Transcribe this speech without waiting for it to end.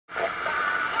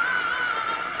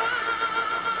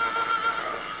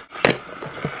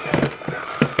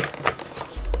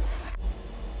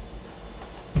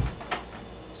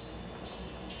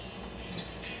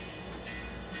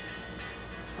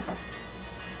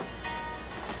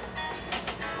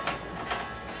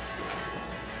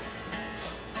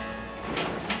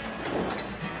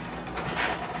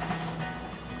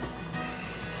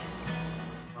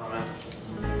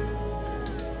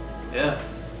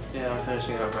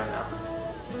up right now.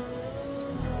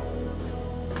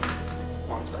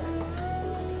 One second.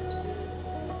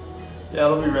 Yeah,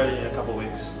 it'll be ready in a couple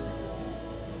weeks.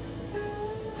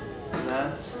 And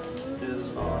that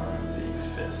is on the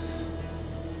 5th.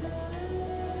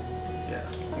 Yeah,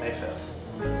 May 5th.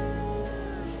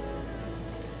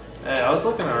 Hey, I was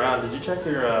looking around. Did you check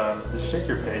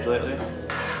your page lately?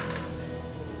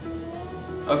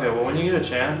 Okay, well when you get a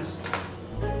chance,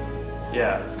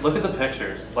 yeah, look at the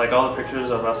pictures. Like all the pictures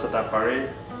of us at that party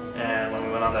and when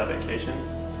we went on that vacation.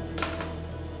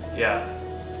 Yeah.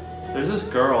 There's this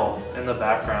girl in the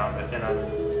background in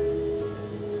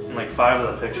like 5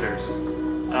 of the pictures. I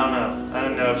don't know. I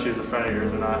didn't know if she was a friend of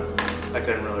yours or not. I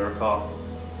couldn't really recall.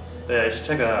 But yeah, you should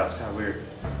check that out. It's kind of weird.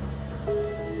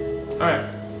 Alright.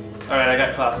 Alright, I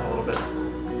got class in a little bit.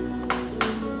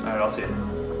 Alright, I'll see you.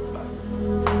 Bye.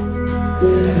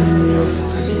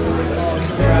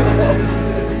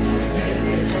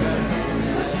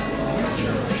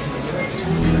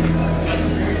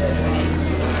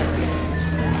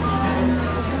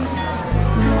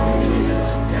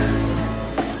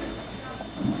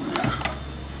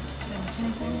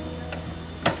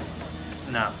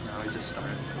 No, we just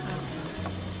started.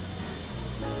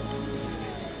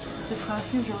 This class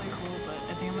seems really cool, but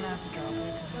I think I'm gonna have to drop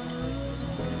it because I'm really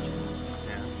sketchy.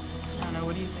 Yeah. I don't know,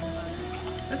 what do you think about it?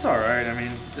 It's alright, I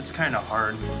mean, it's kind of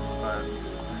hard, but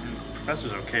the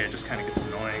professor's okay, it just kind of gets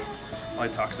annoying. All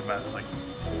he talks about is like,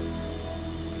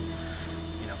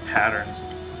 you know, patterns,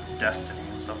 destiny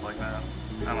and stuff like that.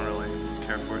 I don't really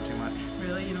care for it too much.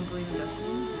 Really? You don't believe in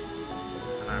destiny?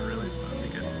 Not really, it's not to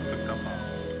get hooked up on.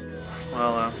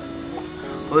 Well,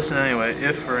 listen anyway,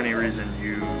 if for any reason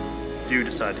you do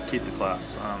decide to keep the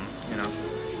class, you know,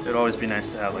 it'd always be nice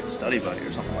to have like a study buddy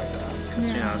or something like that.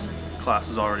 Because, you know, this class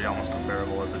is already almost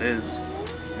unbearable as it is.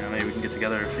 You know, maybe we can get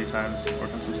together a few times,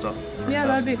 work on some stuff. Yeah,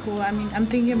 that'd be cool. I mean, I'm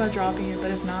thinking about dropping it,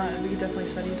 but if not, we could definitely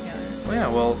study together. Well, yeah,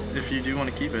 well, if you do want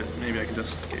to keep it, maybe I could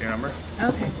just get your number.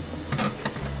 Okay.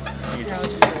 You Yeah, just, I'll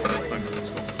just do it. okay, that's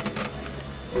cool.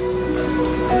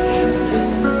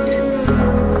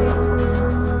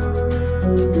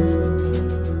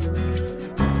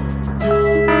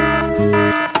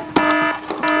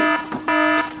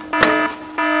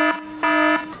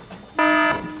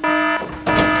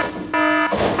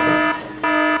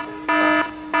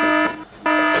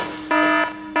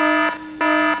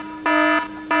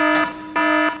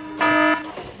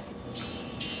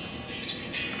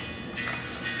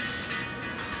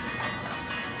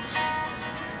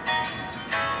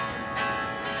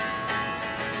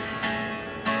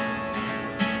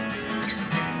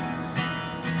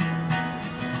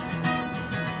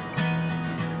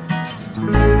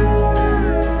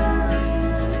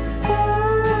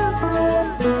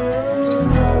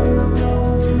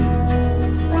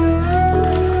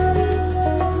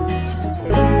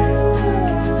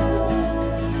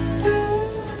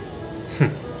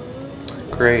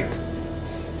 Great.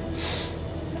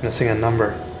 Missing a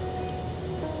number.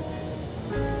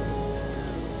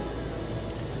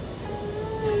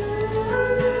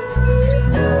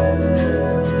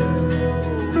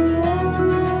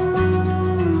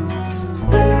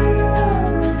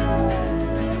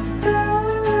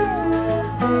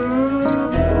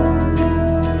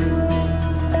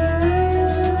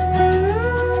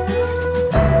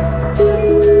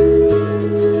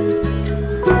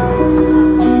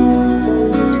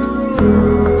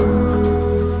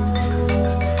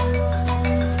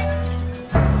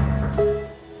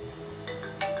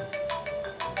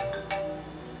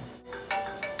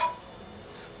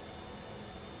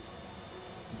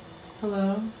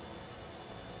 Hello?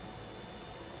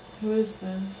 Who is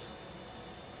this?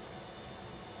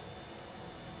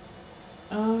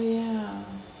 Oh yeah.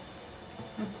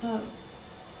 What's up?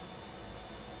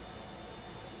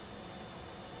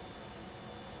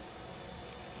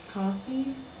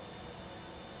 Coffee?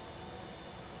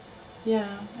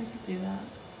 Yeah, I could do that.